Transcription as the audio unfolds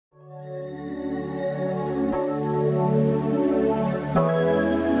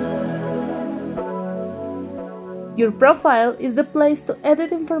Your profile is the place to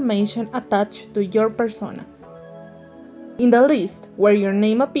edit information attached to your persona. In the list where your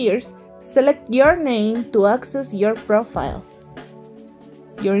name appears, select your name to access your profile.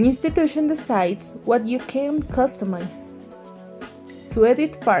 Your institution decides what you can customize. To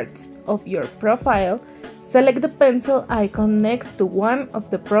edit parts of your profile, select the pencil icon next to one of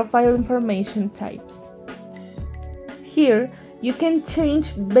the profile information types. Here, you can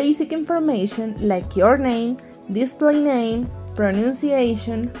change basic information like your name, display name,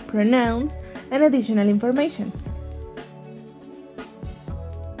 pronunciation, pronouns, and additional information.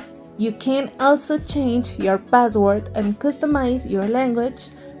 You can also change your password and customize your language,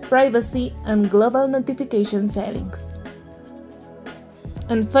 privacy, and global notification settings.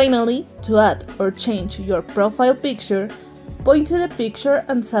 And finally, to add or change your profile picture, point to the picture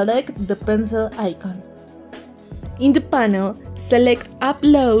and select the pencil icon. In the panel, select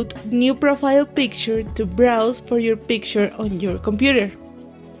Upload New Profile Picture to browse for your picture on your computer.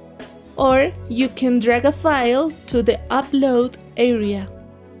 Or you can drag a file to the Upload area.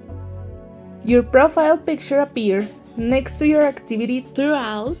 Your profile picture appears next to your activity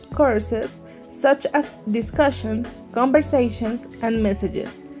throughout courses such as discussions, conversations, and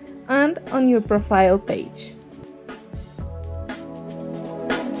messages, and on your profile page.